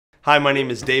Hi, my name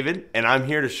is David, and I'm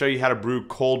here to show you how to brew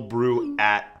cold brew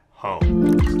at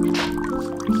home.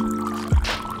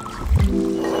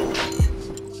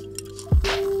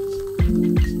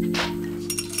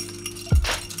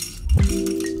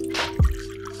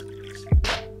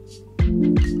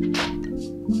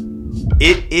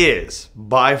 It is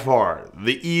by far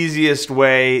the easiest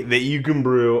way that you can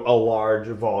brew a large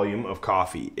volume of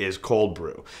coffee is cold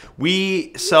brew.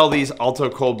 We sell these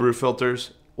Alto cold brew filters.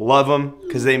 Love them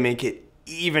because they make it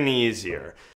even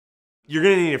easier. You're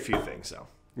gonna need a few things though.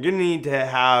 You're gonna need to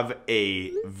have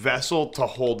a vessel to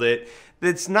hold it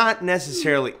that's not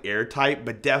necessarily airtight,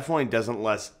 but definitely doesn't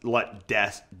let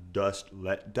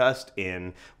dust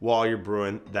in while you're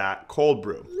brewing that cold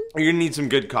brew. You're gonna need some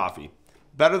good coffee.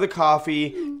 Better the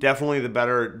coffee, definitely the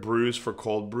better it brews for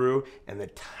cold brew. And the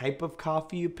type of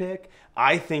coffee you pick,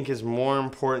 I think is more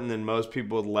important than most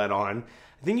people would let on.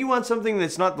 I think you want something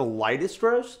that's not the lightest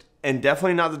roast and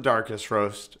definitely not the darkest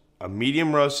roast. A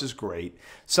medium roast is great.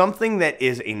 Something that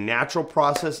is a natural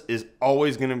process is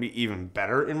always gonna be even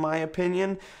better in my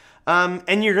opinion.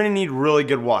 And you're gonna need really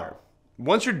good water.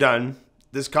 Once you're done,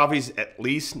 this coffee's at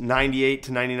least 98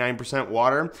 to 99%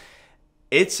 water.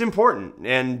 It's important,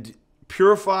 and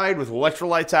purified with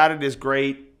electrolytes added is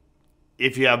great.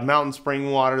 If you have mountain spring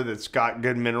water that's got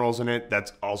good minerals in it,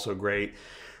 that's also great.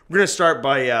 We're gonna start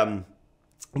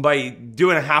by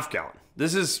doing a half gallon.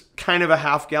 This is kind of a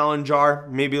half-gallon jar,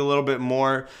 maybe a little bit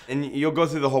more, and you'll go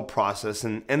through the whole process.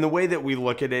 And the way that we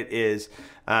look at it is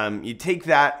you take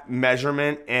that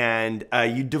measurement and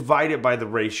you divide it by the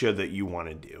ratio that you want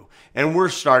to do. And we're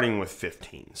starting with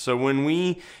 15. So when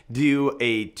we do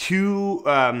a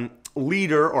 2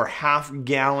 liter or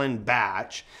half-gallon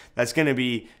batch, that's going to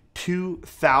be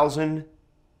 2,000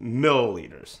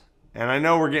 milliliters. And I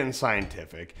know we're getting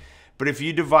scientific, but if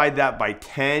you divide that by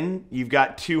 10, you've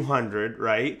got 200,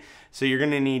 right? So you're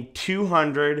gonna need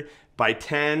 200 by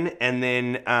 10, and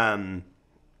then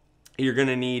you're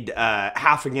gonna need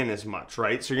half again as much,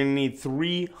 right? So you're gonna need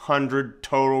 300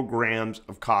 total grams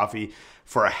of coffee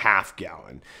for a half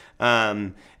gallon.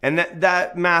 And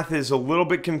that math is a little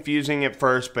bit confusing at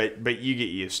first, but you get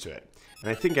used to it.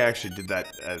 And I think I actually did that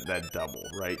double,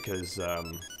 right? Because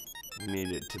we need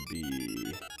it to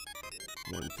be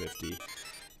 150.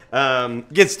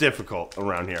 Gets difficult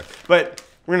around here, but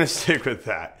we're gonna stick with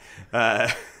that.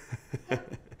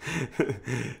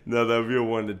 No, that would be a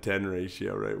 1 to 10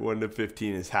 ratio, right? 1 to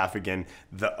 15 is half again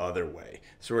the other way.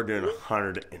 So we're doing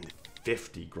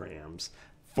 150 grams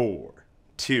for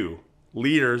 2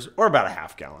 liters, or about a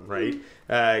half gallon, right?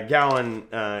 Gallon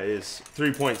is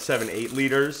 3.78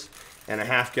 liters, and a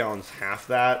half gallon's half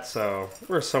that, so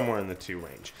we're somewhere in the 2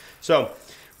 range. So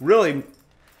really,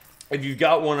 if you've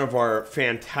got one of our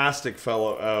fantastic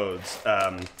fellow oats,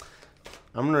 I'm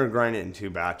gonna grind it in 2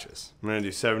 batches. I'm gonna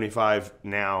do 75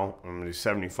 now, I'm gonna do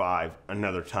 75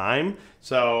 another time.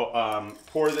 So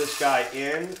pour this guy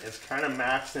in. It's kind of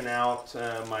maxing out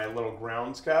my little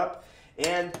grounds cup.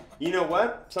 And you know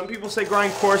what? Some people say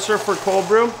grind coarser for cold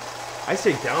brew. I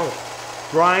say don't.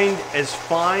 Grind as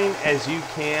fine as you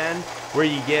can where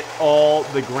you get all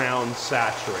the grounds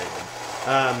saturated.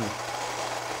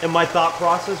 And my thought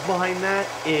process behind that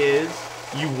is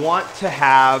you want to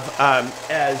have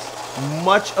as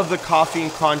much of the coffee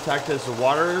in contact as the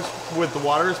water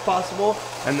as possible,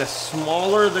 and the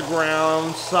smaller the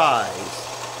ground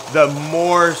size, the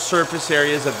more surface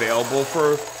area is available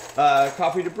for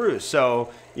coffee to brew. So,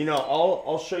 you know,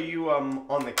 I'll show you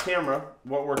on the camera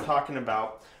what we're talking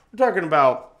about. We're talking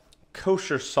about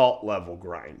kosher salt level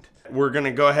grind. We're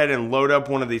gonna go ahead and load up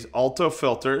one of these Alto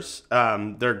filters.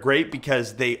 They're great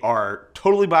because they are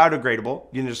totally biodegradable.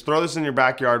 You can just throw this in your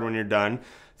backyard when you're done,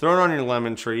 throw it on your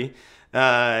lemon tree,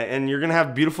 and you're gonna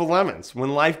have beautiful lemons.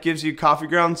 When life gives you coffee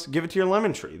grounds, give it to your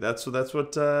lemon tree. That's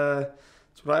what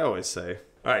I always say.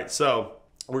 All right, so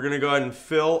we're gonna go ahead and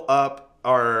fill up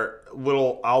our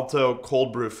little Alto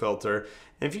cold brew filter.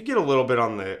 And if you get a little bit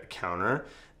on the counter,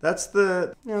 that's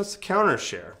the, it's the counter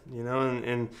share,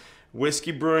 and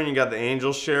whiskey brewing, you got the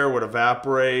angel share, what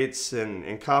evaporates,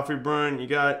 and coffee brewing, you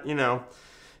got, you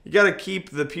got to keep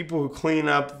the people who clean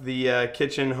up the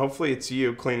kitchen, hopefully it's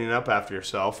you cleaning up after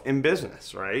yourself, in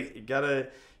business, right? You gotta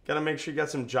make sure you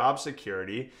got some job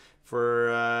security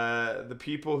for the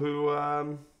people who,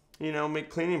 make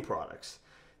cleaning products.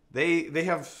 They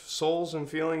have souls and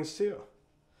feelings too.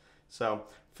 So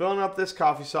filling up this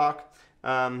coffee sock,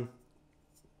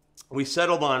 we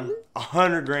settled on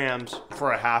 100 grams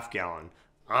for a half gallon.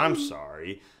 I'm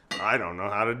sorry, I don't know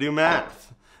how to do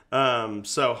math.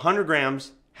 So 100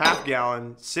 grams, half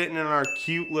gallon, sitting in our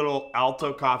cute little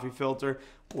Alto coffee filter.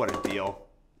 What a deal.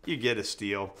 You get a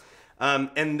steal.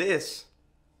 And this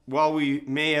while we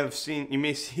may have seen,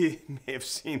 may have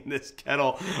seen this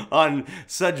kettle on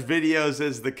such videos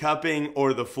as the cupping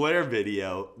or the flare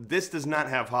video, this does not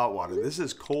have hot water. This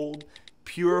is cold,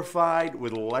 purified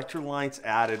with electrolytes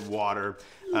added water.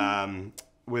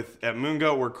 At Moon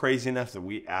Goat, we're crazy enough that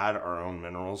we add our own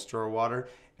minerals to our water,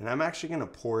 and I'm actually going to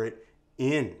pour it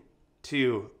in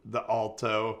to the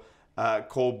Alto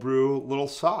Cold Brew little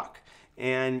sock.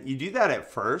 And you do that at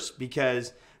first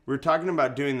because we're talking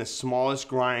about doing the smallest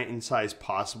grind size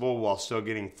possible while still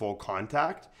getting full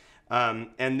contact.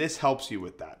 And this helps you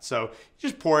with that. So you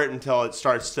just pour it until it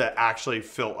starts to actually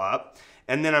fill up.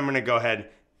 And then I'm going to go ahead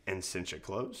and cinch it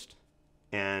closed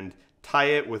and tie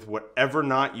it with whatever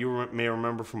knot you may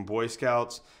remember from Boy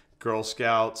Scouts, Girl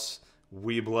Scouts,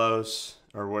 Weeblos,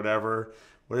 or whatever.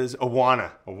 What is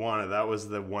Awana? Awana, that was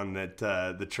the one that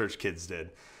the church kids did.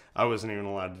 I wasn't even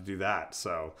allowed to do that,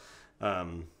 so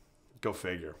go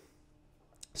figure.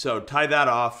 So tie that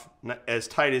off as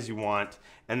tight as you want,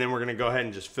 and then we're gonna go ahead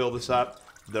and just fill this up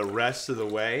the rest of the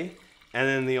way. And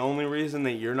then the only reason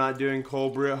that you're not doing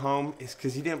cold brew at home is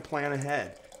because you didn't plan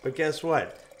ahead. But guess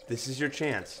what? This is your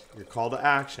chance, your call to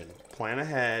action. Plan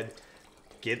ahead,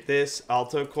 get this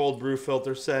Alto Cold Brew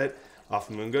filter set off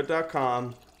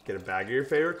moongoat.com, get a bag of your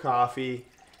favorite coffee.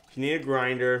 If you need a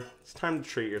grinder, it's time to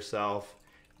treat yourself.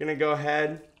 You're gonna go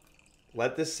ahead,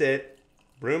 let this sit,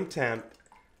 room temp,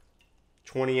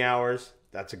 20 hours,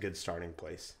 that's a good starting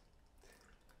place.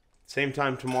 Same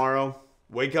time tomorrow,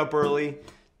 wake up early,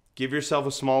 give yourself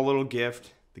a small little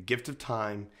gift, the gift of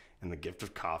time and the gift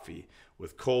of coffee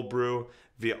with Cold Brew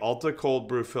via Alta Cold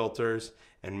Brew filters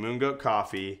and Moon Goat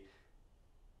coffee.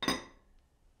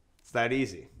 It's that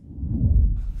easy.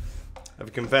 I have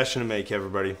a confession to make,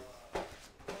 everybody.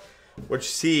 What you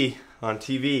see on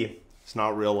TV is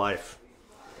not real life.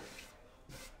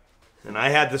 And I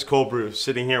had this cold brew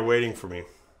sitting here waiting for me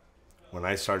when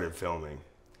I started filming.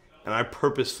 And I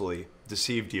purposefully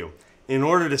deceived you in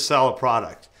order to sell a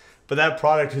product. But that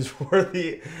product is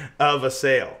worthy of a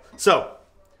sale. So,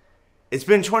 it's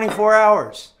been 24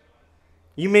 hours.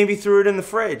 You maybe threw it in the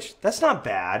fridge. That's not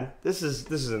bad. This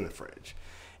is in the fridge.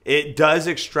 It does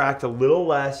extract a little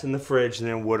less in the fridge than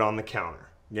it would on the counter.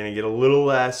 You're gonna get a little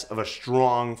less of a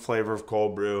strong flavor of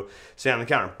cold brew, say, on the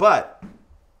counter. But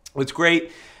what's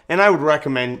great, and I would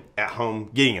recommend at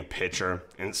home getting a pitcher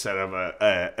instead of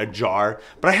a jar.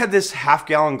 But I had this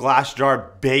half-gallon glass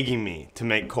jar begging me to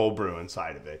make cold brew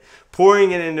inside of it.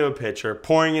 Pouring it into a pitcher,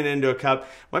 pouring it into a cup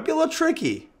might be a little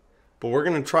tricky, but we're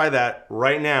gonna try that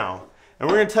right now. And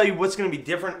we're gonna tell you what's gonna be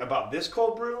different about this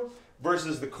cold brew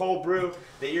versus the cold brew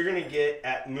that you're gonna get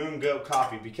at Moon Goat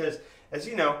Coffee. Because, as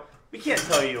you know, we can't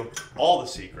tell you all the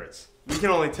secrets. We can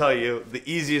only tell you the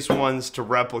easiest ones to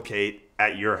replicate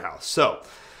at your house. So,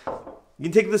 you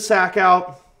can take the sack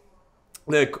out,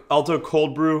 the Alto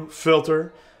Cold Brew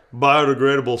filter,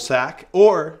 biodegradable sack,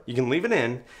 or you can leave it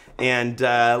in and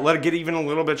let it get even a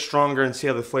little bit stronger and see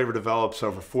how the flavor develops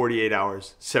over 48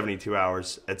 hours, 72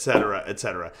 hours, etc.,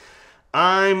 etc.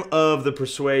 I'm of the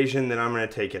persuasion that I'm going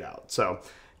to take it out. So,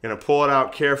 I'm going to pull it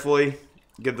out carefully,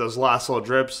 get those last little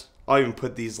drips. I'll even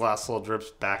put these last little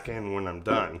drips back in when I'm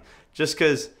done, just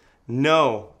because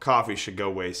no coffee should go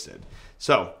wasted.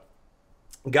 So,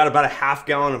 got about a half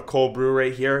gallon of cold brew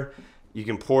right here. You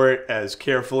can pour it as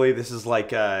carefully. This is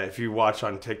like if you watch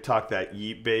on TikTok that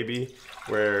Yeet Baby,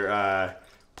 where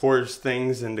pours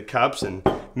things into cups and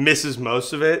misses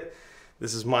most of it.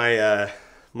 This is my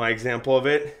my example of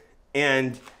it.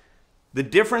 And the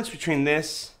difference between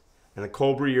this and the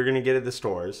cold brew you're gonna get at the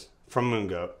stores from Moon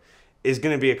Goat is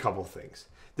gonna be a couple things.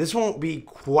 This won't be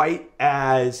quite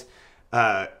as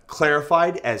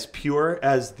clarified, as pure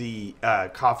as the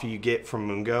coffee you get from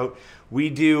Moon Goat. We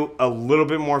do a little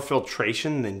bit more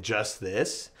filtration than just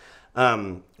this.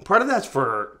 Part of that's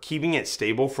for keeping it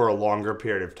stable for a longer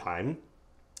period of time.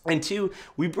 And two,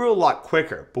 we brew a lot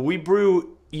quicker, but we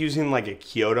brew using like a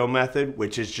Kyoto method,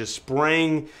 which is just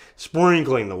sprinkling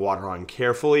the water on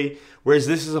carefully, whereas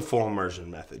this is a full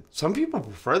immersion method. Some people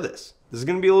prefer this. This is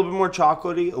gonna be a little bit more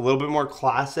chocolatey, a little bit more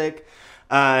classic,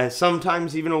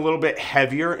 sometimes even a little bit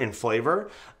heavier in flavor,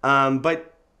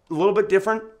 but a little bit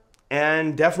different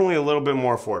and definitely a little bit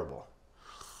more affordable.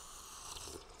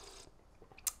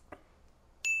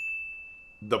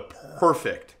 The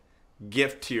perfect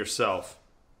gift to yourself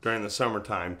during the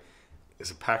summertime is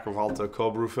a pack of Alto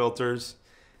Cold Brew filters.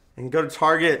 And go to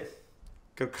Target,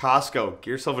 go to Costco,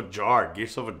 get yourself a jar, get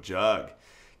yourself a jug,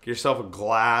 get yourself a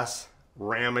glass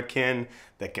ramekin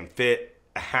that can fit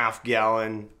a half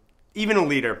gallon, even a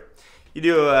liter. You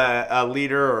do a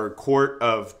liter or a quart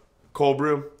of cold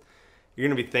brew, you're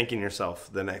gonna be thanking yourself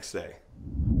the next day.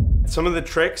 Some of the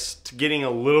tricks to getting a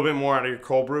little bit more out of your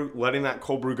cold brew, letting that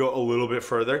cold brew go a little bit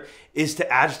further, is to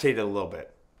agitate it a little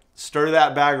bit. Stir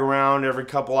that bag around every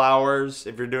couple hours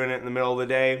if you're doing it in the middle of the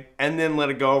day, and then let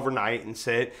it go overnight and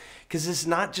sit. Because it's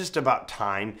not just about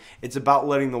time, it's about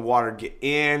letting the water get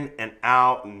in and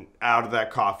out of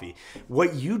that coffee.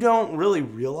 What you don't really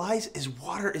realize is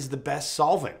water is the best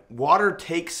solvent. Water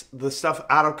takes the stuff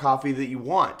out of coffee that you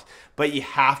want, but you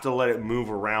have to let it move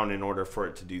around in order for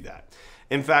it to do that.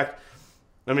 In fact,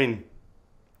 I mean,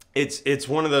 it's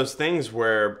one of those things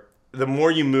where the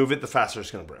more you move it, the faster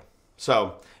it's going to brew.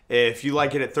 So if you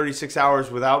like it at 36 hours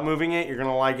without moving it, you're going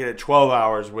to like it at 12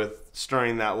 hours with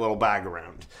stirring that little bag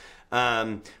around.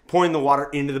 Pouring the water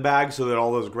into the bag so that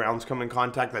all those grounds come in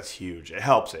contact, that's huge. It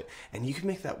helps it. And you can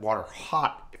make that water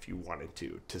hot if you wanted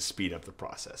to speed up the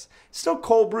process. Still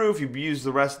cold brew if you use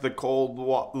the rest of the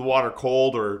water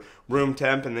cold or room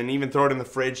temp, and then even throw it in the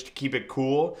fridge to keep it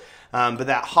cool. But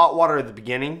that hot water at the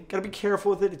beginning, gotta be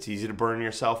careful with it. It's easy to burn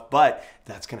yourself, but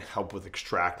that's gonna help with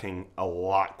extracting a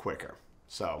lot quicker.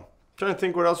 So, I'm trying to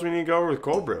think what else we need to go over with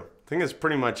cold brew. I think that's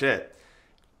pretty much it.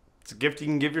 It's a gift you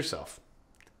can give yourself.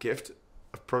 Gift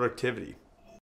of productivity.